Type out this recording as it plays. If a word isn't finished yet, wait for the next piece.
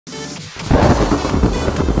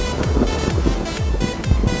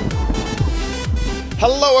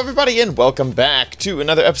Hello everybody and welcome back to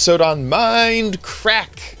another episode on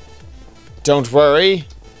Mindcrack. Don't worry,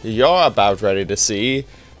 you're about ready to see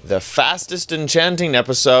the fastest enchanting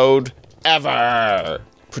episode ever.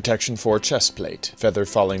 Protection 4 chestplate, feather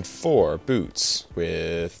falling 4 boots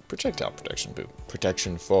with projectile protection boot.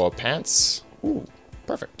 Protection 4 pants, ooh,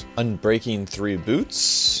 perfect. Unbreaking 3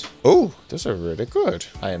 boots, oh, those are really good.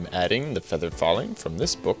 I am adding the feather falling from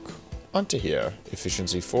this book onto here.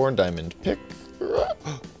 Efficiency 4 diamond pick.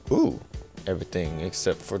 Ooh, everything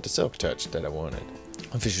except for the silk touch that I wanted.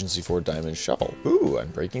 Efficiency 4 diamond shovel. Ooh,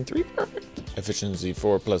 Unbreaking 3, perfect. Efficiency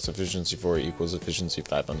 4 plus efficiency 4 equals efficiency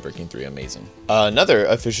 5, Unbreaking 3, amazing. Another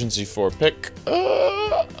efficiency 4 pick.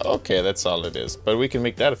 Okay, that's all it is, but we can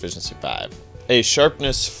make that efficiency 5. A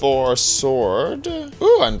sharpness 4 sword.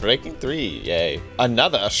 Ooh, Unbreaking 3, yay.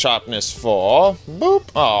 Another sharpness 4. Boop.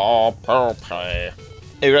 Oh, okay.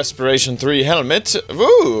 A respiration 3 helmet.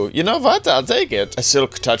 Ooh, you know what? I'll take it. A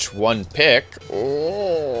silk touch 1 pick.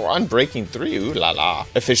 Oh, Unbreaking 3. Ooh la la.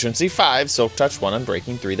 Efficiency 5. Silk touch 1.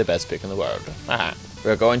 Unbreaking 3. The best pick in the world. Aha.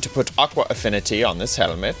 We're going to put aqua affinity on this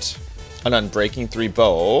helmet. An Unbreaking 3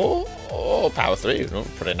 bow. Oh, power 3. Ooh,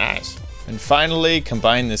 pretty nice. And finally,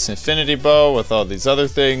 combine this infinity bow with all these other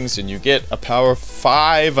things, and you get a power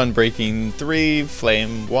 5 Unbreaking 3,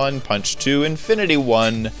 flame 1, punch 2, infinity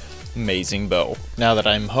 1. Amazing bow. Now that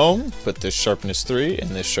I'm home, put this sharpness 3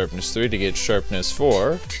 and this sharpness 3 to get sharpness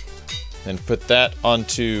 4. Then put that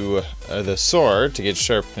onto the sword to get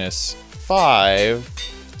sharpness 5.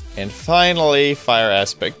 And finally, fire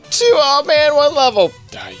aspect 2. Oh man, 1 level.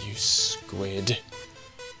 Die, you squid.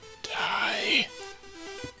 Die.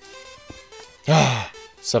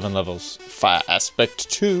 7 levels. Fire aspect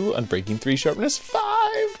 2, Unbreaking 3, sharpness 5.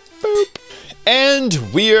 Boop.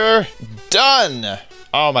 And we're done.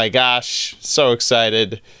 Oh my gosh, so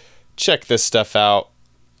excited. Check this stuff out.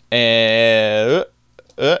 And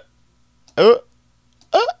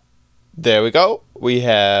there we go. We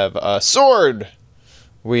have a sword.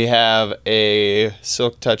 We have a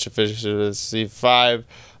silk touch efficiency 5,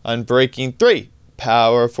 Unbreaking 3,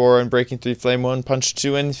 power 4, Unbreaking 3, flame 1, punch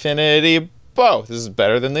 2, infinity bow. This is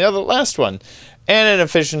better than the last one. And an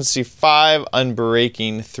efficiency 5,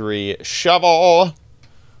 Unbreaking 3 shovel.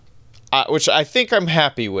 Which I think I'm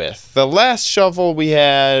happy with. The last shovel we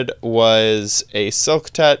had was a silk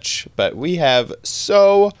touch, but we have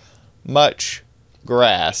so much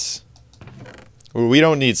grass. We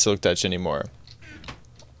don't need silk touch anymore.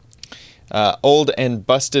 Old and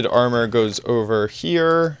busted armor goes over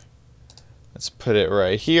here. Let's put it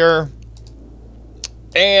right here.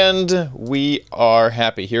 And we are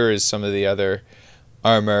happy. Here is some of the other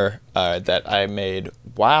armor that I made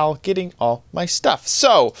while getting all my stuff.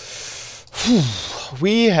 So,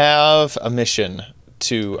 we have a mission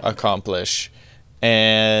to accomplish,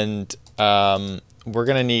 and we're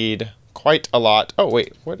gonna need quite a lot. Oh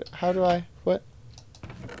wait, what? How do I? What?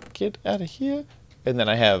 Get out of here! And then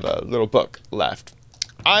I have a little book left.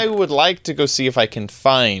 I would like to go see if I can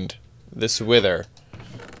find this wither.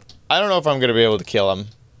 I don't know if I'm gonna be able to kill him.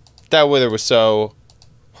 That wither was so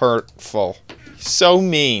hurtful, so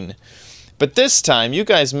mean. But this time, you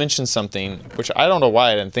guys mentioned something which I don't know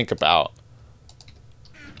why I didn't think about.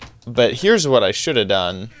 But here's what I should have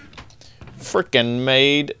done. Frickin'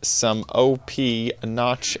 made some OP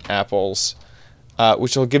notch apples,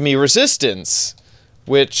 which will give me resistance,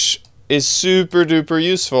 which is super duper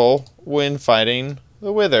useful when fighting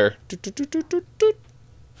the wither.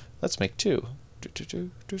 Let's make 2.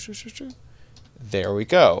 There we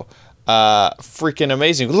go. Freaking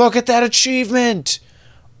amazing. Look at that achievement!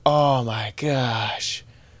 Oh my gosh.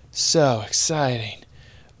 So exciting.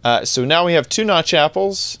 So now we have 2 notch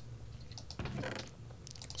apples.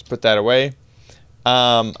 Let's put that away.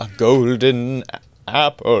 A golden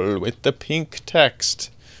apple with the pink text.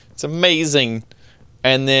 It's amazing.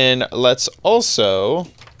 And then let's also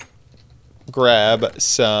grab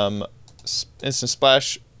some instant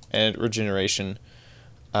splash and regeneration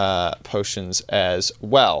potions as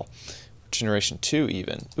well. Regeneration 2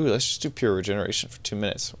 even. Ooh, let's just do pure regeneration for 2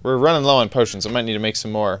 minutes. We're running low on potions. I might need to make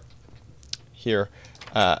some more here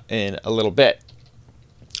in a little bit.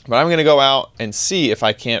 But I'm going to go out and see if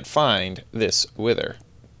I can't find this wither.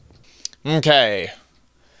 Okay.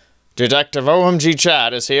 Detective OMG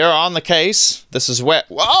Chad is here on the case. This is where...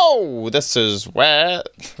 Whoa! This is where...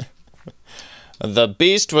 the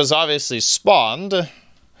beast was obviously spawned.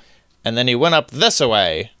 And then he went up this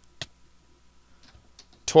way.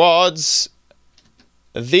 Towards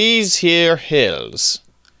these here hills.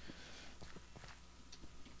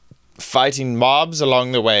 Fighting mobs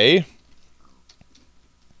along the way.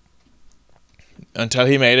 Until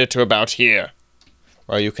he made it to about here.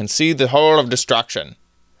 where you can see the hole of destruction.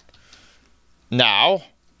 Now,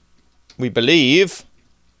 we believe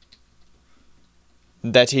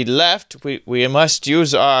that he left. We must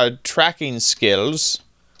use our tracking skills.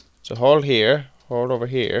 So hold here, hold over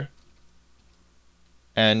here.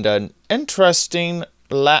 And an interesting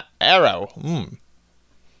arrow.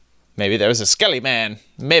 Maybe there was a skelly man.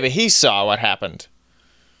 Maybe he saw what happened.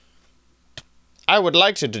 I would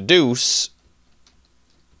like to deduce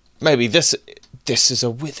maybe this is a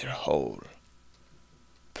wither hole.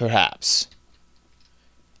 Perhaps.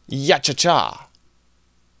 Ya-cha-cha.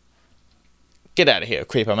 Get out of here,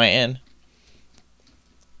 creeper man.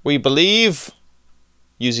 We believe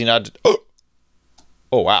using our... Oh,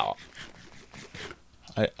 wow.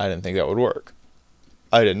 I didn't think that would work.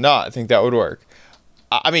 I did not think that would work.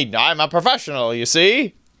 I mean, I'm a professional, you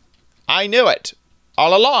see? I knew it.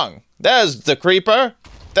 All along. There's the creeper.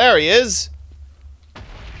 There he is.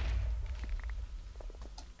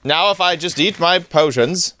 Now if I just eat my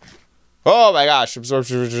potions... Oh my gosh,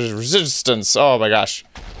 absorption resistance. Oh my gosh.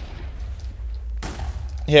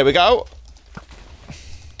 Here we go.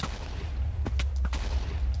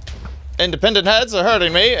 Independent heads are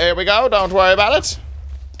hurting me. Here we go, don't worry about it.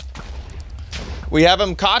 We have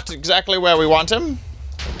him caught exactly where we want him.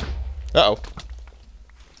 Uh-oh.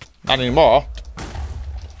 Not anymore.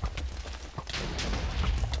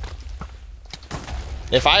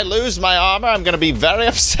 If I lose my armor, I'm gonna be very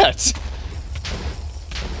upset.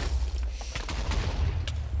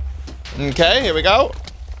 Okay, here we go.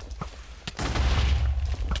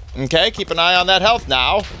 Okay, keep an eye on that health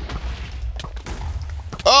now.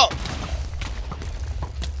 Oh!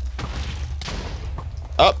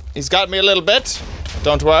 Oh, he's got me a little bit.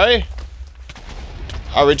 Don't worry.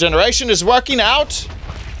 Our regeneration is working out.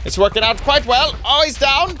 It's working out quite well. Oh, he's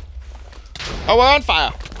down. Oh, we're on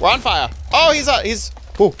fire. We're on fire. Oh, he's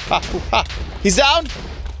down.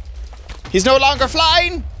 He's no longer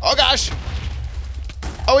flying. Oh, gosh.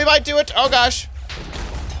 Oh, we might do it. Oh, gosh.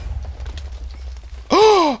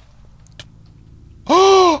 Oh!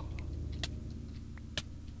 Oh!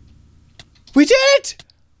 We did it!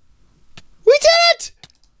 We did it!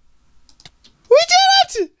 We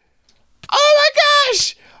did it! Oh my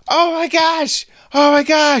gosh! Oh my gosh! Oh my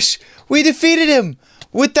gosh! We defeated him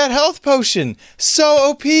with that health potion.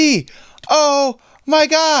 So OP. Oh my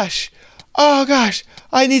gosh! Oh gosh!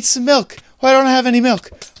 I need some milk. Why don't I have any milk?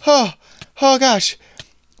 Oh gosh!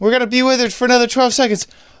 We're gonna be withered for another 12 seconds.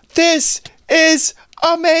 This is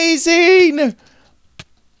amazing!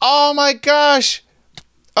 Oh my gosh!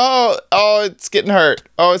 Oh, it's getting hurt.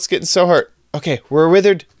 Oh, it's getting so hurt. Okay, we're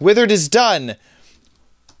withered. Withered is done.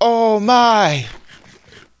 Oh my.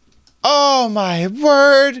 Oh my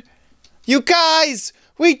word. You guys,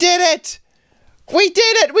 we did it. We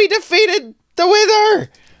did it. We defeated the wither.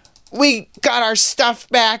 We got our stuff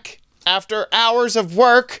back after hours of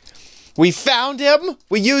work. We found him.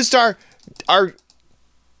 We used our...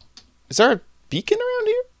 Is there a beacon around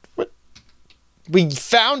here? What? We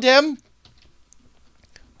found him.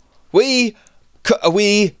 We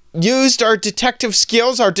used our detective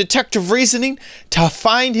skills, our detective reasoning to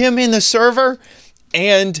find him in the server,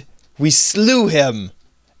 and we slew him.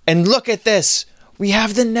 And look at this. We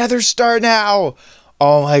have the Nether Star now.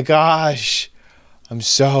 Oh my gosh. I'm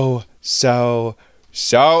so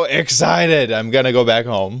excited. I'm gonna go back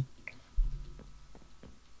home.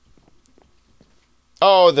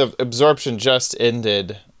 Oh, the absorption just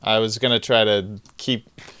ended. I was gonna try to keep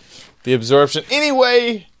the absorption.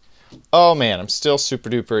 Anyway, oh man, I'm still super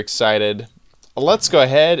duper excited. Let's go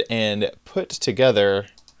ahead and put together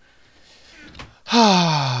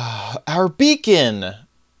our beacon.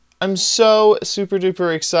 I'm so super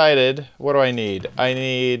duper excited. What do I need? I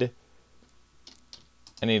need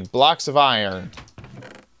blocks of iron.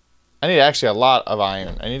 I need actually a lot of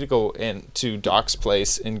iron. I need to go into Doc's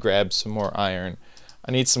place and grab some more iron.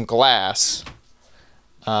 I need some glass.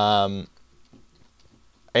 And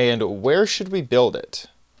where should we build it?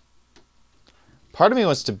 Part of me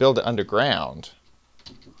wants to build it underground.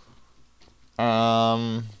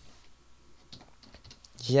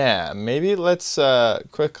 Yeah, maybe let's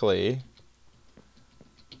quickly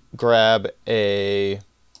grab a...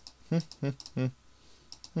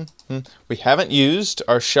 We haven't used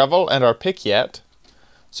our shovel and our pick yet,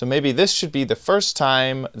 so maybe this should be the first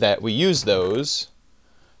time that we use those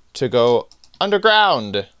to go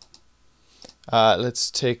underground.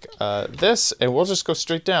 Let's take this and we'll just go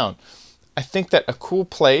straight down. I think that a cool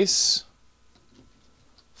place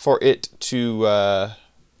for it to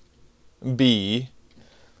be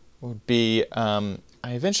would be, I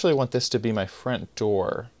eventually want this to be my front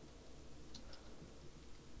door.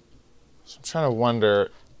 So I'm trying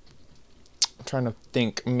trying to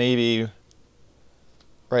think, maybe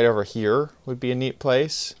right over here would be a neat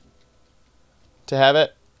place to have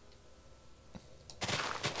it.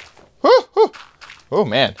 Woo, woo. Oh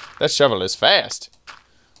man, that shovel is fast.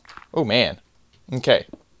 Oh man. Okay.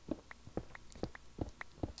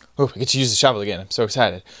 Oh, I get to use the shovel again. I'm so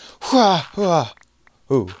excited. Oh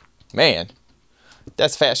man,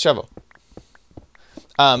 that's a fast shovel.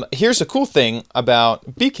 Here's a cool thing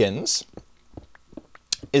about beacons,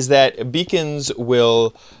 is that beacons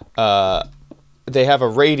will, they have a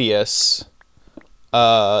radius,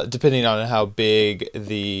 depending on how big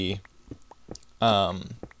the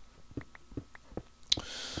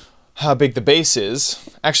base is.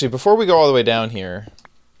 Actually, before we go all the way down here,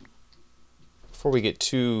 before we get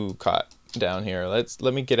too caught down here,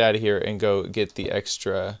 let me get out of here and go get the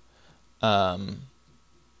extra.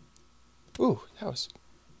 Ooh, that was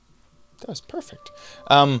perfect.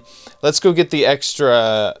 Let's go get the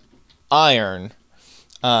extra iron.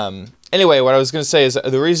 Anyway, what I was going to say is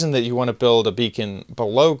the reason that you want to build a beacon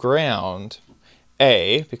below ground,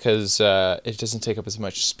 A, because it doesn't take up as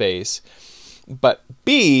much space, but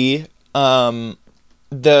B,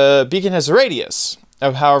 the beacon has a radius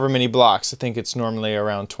of however many blocks. I think it's normally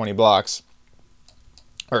around 20 blocks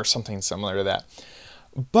or something similar to that.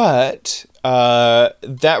 But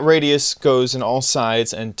that radius goes in all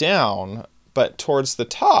sides and down, but towards the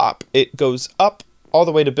top, it goes up all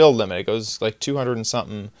the way to build limit. It goes like 200 and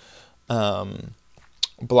something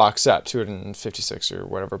blocks up, 256 or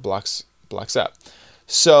whatever blocks up.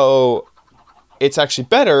 So it's actually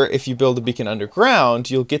better if you build a beacon underground.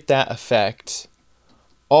 You'll get that effect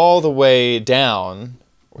all the way down,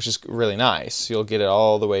 which is really nice. You'll get it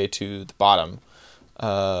all the way to the bottom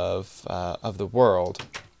of the world,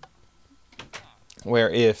 where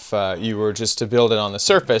if you were just to build it on the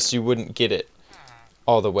surface, you wouldn't get it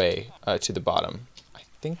all the way to the bottom. I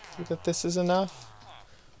think that this is enough.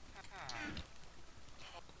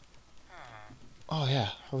 Oh yeah,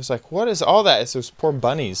 I was like, what is all that? It's those poor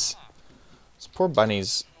bunnies. Those poor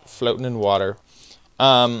bunnies floating in water.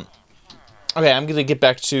 Okay, I'm gonna get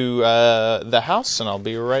back to the house, and I'll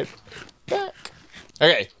be right back.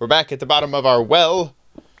 Okay, we're back at the bottom of our well.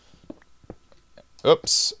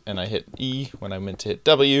 Oops, and I hit E when I meant to hit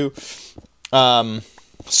W.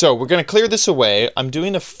 So we're gonna clear this away. I'm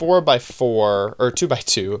doing a 4x4 or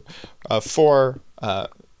 2x2, 4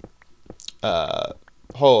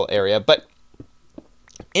 whole area. But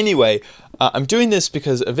anyway, I'm doing this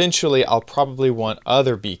because eventually I'll probably want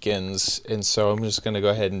other beacons, and so I'm just gonna go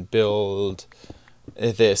ahead and build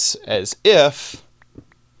this as if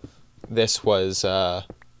this was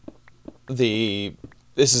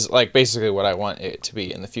this is like basically what I want it to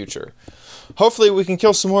be in the future. Hopefully we can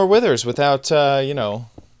kill some more withers without you know,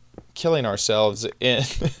 killing ourselves in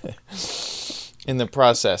in the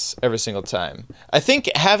process every single time. I think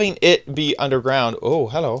having it be underground. Oh,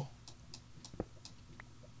 hello.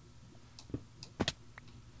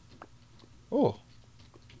 Oh.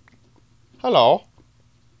 Hello.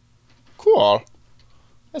 Cool.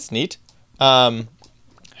 That's neat.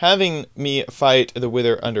 Having me fight the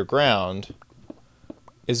wither underground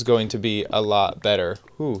is going to be a lot better.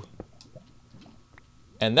 Ooh.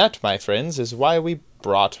 And that, my friends, is why we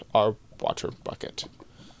brought our water bucket.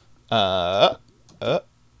 La, la,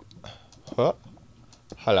 la,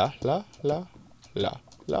 la, la,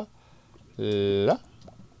 la, la,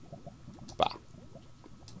 ba.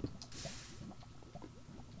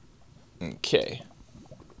 Okay.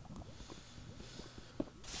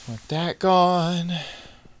 Want that gone.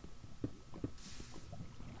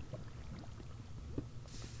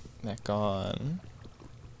 That gone.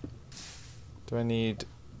 Do I need...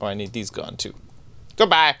 Oh, I need these gone too.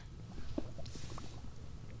 Goodbye!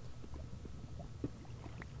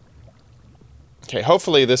 Okay,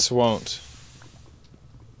 hopefully this won't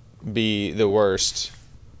be the worst,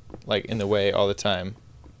 like in the way all the time.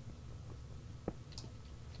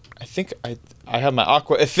 I think I have my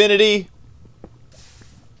Aqua Affinity.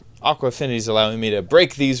 Aqua Affinity is allowing me to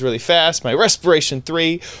break these really fast. My Respiration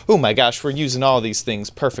 3. Oh my gosh, we're using all these things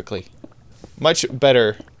perfectly. Much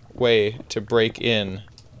better way to break in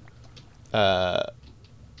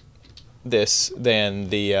this than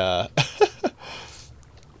the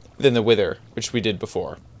than the Wither, which we did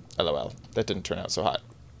before. LOL. That didn't turn out so hot.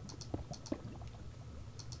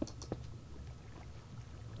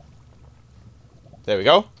 There we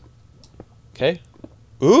go. Okay.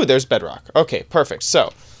 Ooh, there's bedrock. Okay, perfect.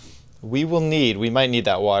 So we might need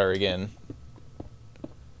that water again,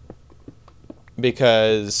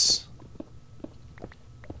 because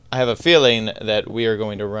I have a feeling that we are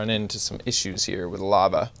going to run into some issues here with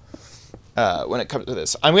lava when it comes to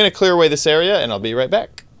this. I'm going to clear away this area, and I'll be right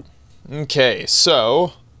back. Okay,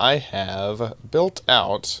 so I have built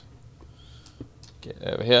out, get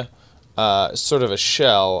over here, sort of a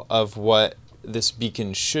shell of what this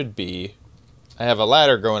beacon should be. I have a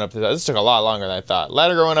ladder going up to the top. This took a lot longer than I thought.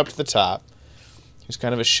 Ladder going up to the top. Here's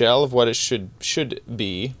kind of a shell of what it should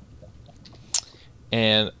be.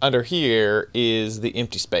 And under here is the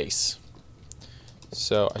empty space.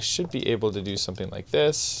 So I should be able to do something like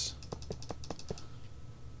this.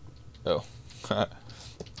 Oh.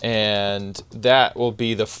 And that will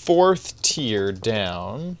be the 4th tier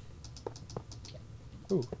down.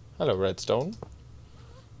 Ooh, hello, redstone.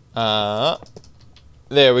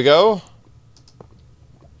 There we go.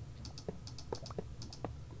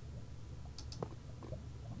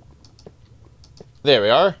 There we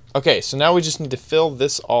are. Okay, so now we just need to fill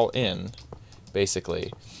this all in,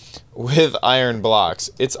 basically, with iron blocks.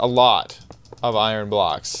 It's a lot of iron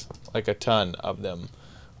blocks, like a ton of them.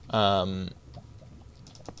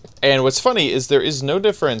 And what's funny is there is no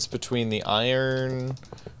difference between the iron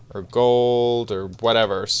or gold or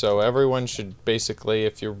whatever. So everyone should basically,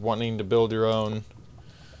 if you're wanting to build your own,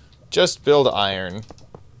 just build iron.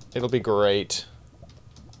 It'll be great.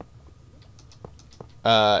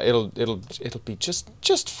 It'll be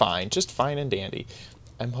just fine and dandy.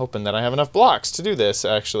 I'm hoping that I have enough blocks to do this,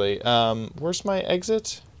 actually. Where's my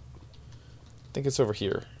exit? I think it's over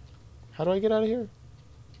here. How do I get out of here?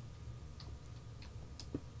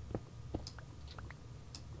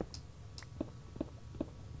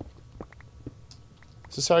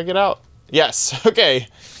 Is this how I get out? Yes, okay.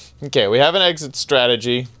 Okay, we have an exit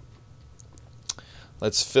strategy.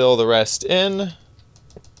 Let's fill the rest in.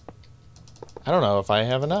 I don't know if I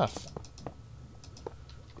have enough.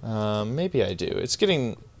 Maybe I do. It's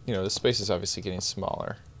getting, you know, the space is obviously getting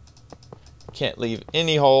smaller. Can't leave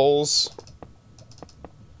any holes.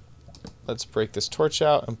 Let's break this torch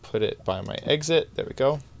out and put it by my exit. There we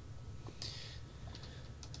go.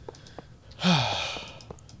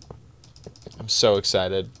 I'm so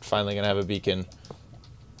excited. Finally gonna have a beacon.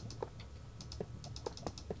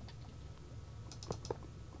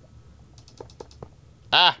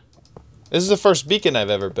 Ah! This is the first beacon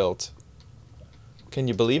I've ever built. Can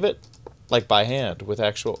you believe it? Like by hand, with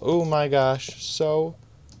actual... Oh my gosh, so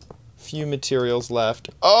few materials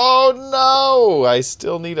left. Oh no! I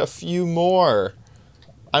still need a few more.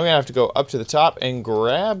 I'm gonna have to go up to the top and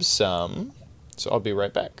grab some. So I'll be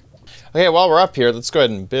right back. Okay, while we're up here, let's go ahead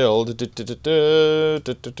and build the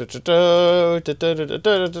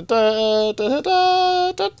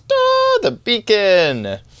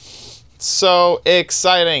beacon. So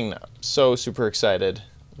exciting. So super excited.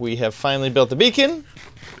 We have finally built the beacon.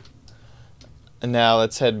 And now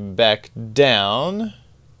let's head back down.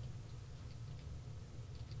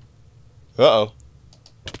 Uh-oh.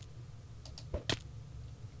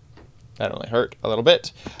 That only hurt a little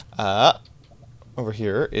bit. Over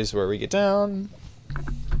here is where we get down.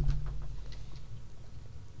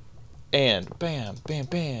 And bam, bam,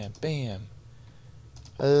 bam, bam.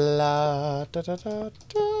 La da da da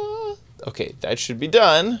da. Okay, that should be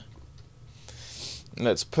done.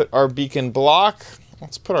 Let's put our beacon block.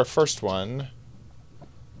 Let's put our first one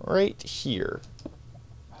right here.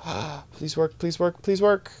 Please work, please work, please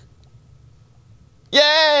work.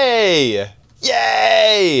 Yay!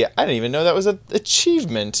 Yay! I didn't even know that was an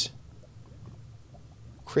achievement.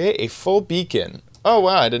 Create a full beacon. Oh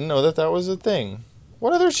wow, I didn't know that that was a thing.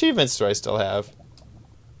 What other achievements do I still have?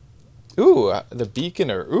 Ooh, the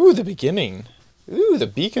beaconer. Ooh, the beginning. Ooh, the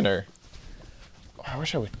beaconer. Oh, I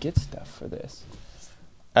wish I would get stuff for this.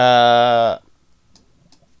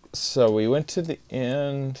 So we went to the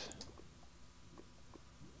end.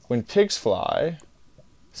 When pigs fly.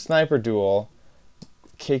 Sniper duel.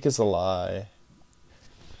 Cake is a lie.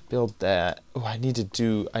 Build that. Oh, I need to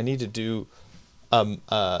do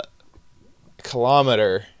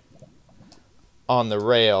kilometer on the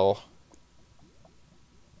rail.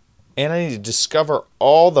 And I need to discover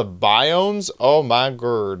all the biomes. Oh my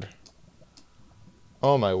word.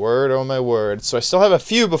 Oh my word, oh my word. So I still have a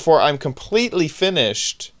few before I'm completely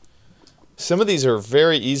finished. Some of these are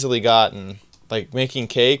very easily gotten. Like making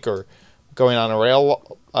cake or going on a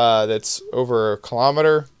rail that's over a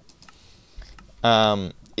kilometer.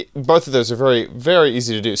 Both of those are very, very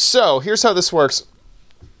easy to do. So here's how this works.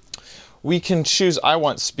 We can choose I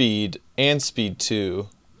want speed and speed 2.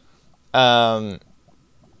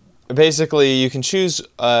 Basically, you can choose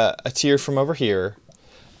a tier from over here,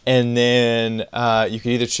 and then you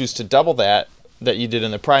can either choose to double that you did in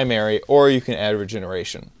the primary, or you can add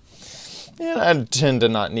regeneration. And I tend to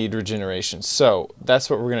not need regeneration, so that's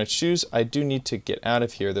what we're going to choose. I do need to get out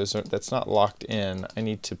of here. That's not locked in. I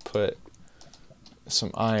need to put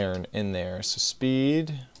some iron in there. So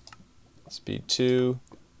speed Speed 2.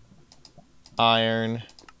 Iron.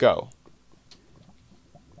 Go.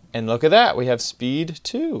 And look at that. We have speed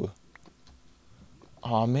 2.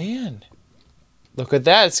 Oh man. Look at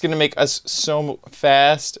that. It's going to make us so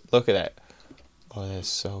fast. Look at that. Oh, that's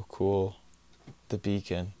so cool. The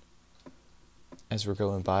beacon. As we're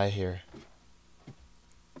going by here.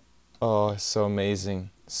 Oh, it's so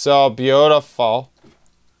amazing. So beautiful.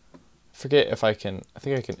 Forget if I can. I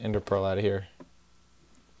think I can ender pearl out of here.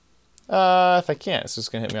 If I can't, it's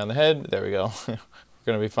just going to hit me on the head. There we go. We're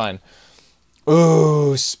going to be fine.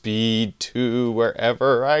 Ooh, speed 2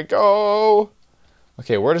 wherever I go.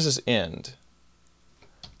 Okay, where does this end?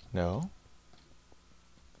 No.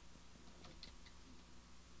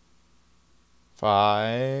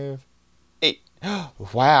 5, 8.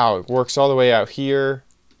 Wow, it works all the way out here.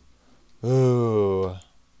 Ooh.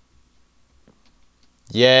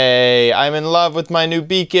 Yay, I'm in love with my new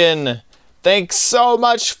beacon. Thanks so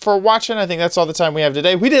much for watching. I think that's all the time we have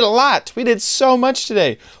today. We did a lot. We did so much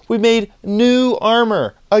today. We made new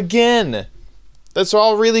armor again. That's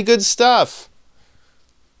all really good stuff.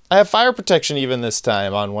 I have fire protection even this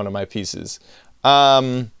time on one of my pieces. We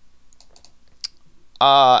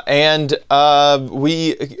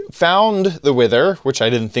found the Wither, which I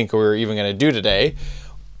didn't think we were even going to do today.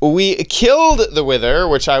 We killed the Wither,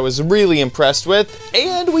 which I was really impressed with.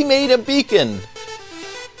 And we made a beacon.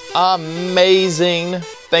 Amazing.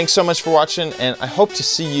 Thanks so much for watching, and I hope to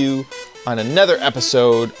see you on another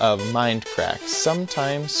episode of Mindcrack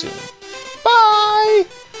sometime soon. Bye!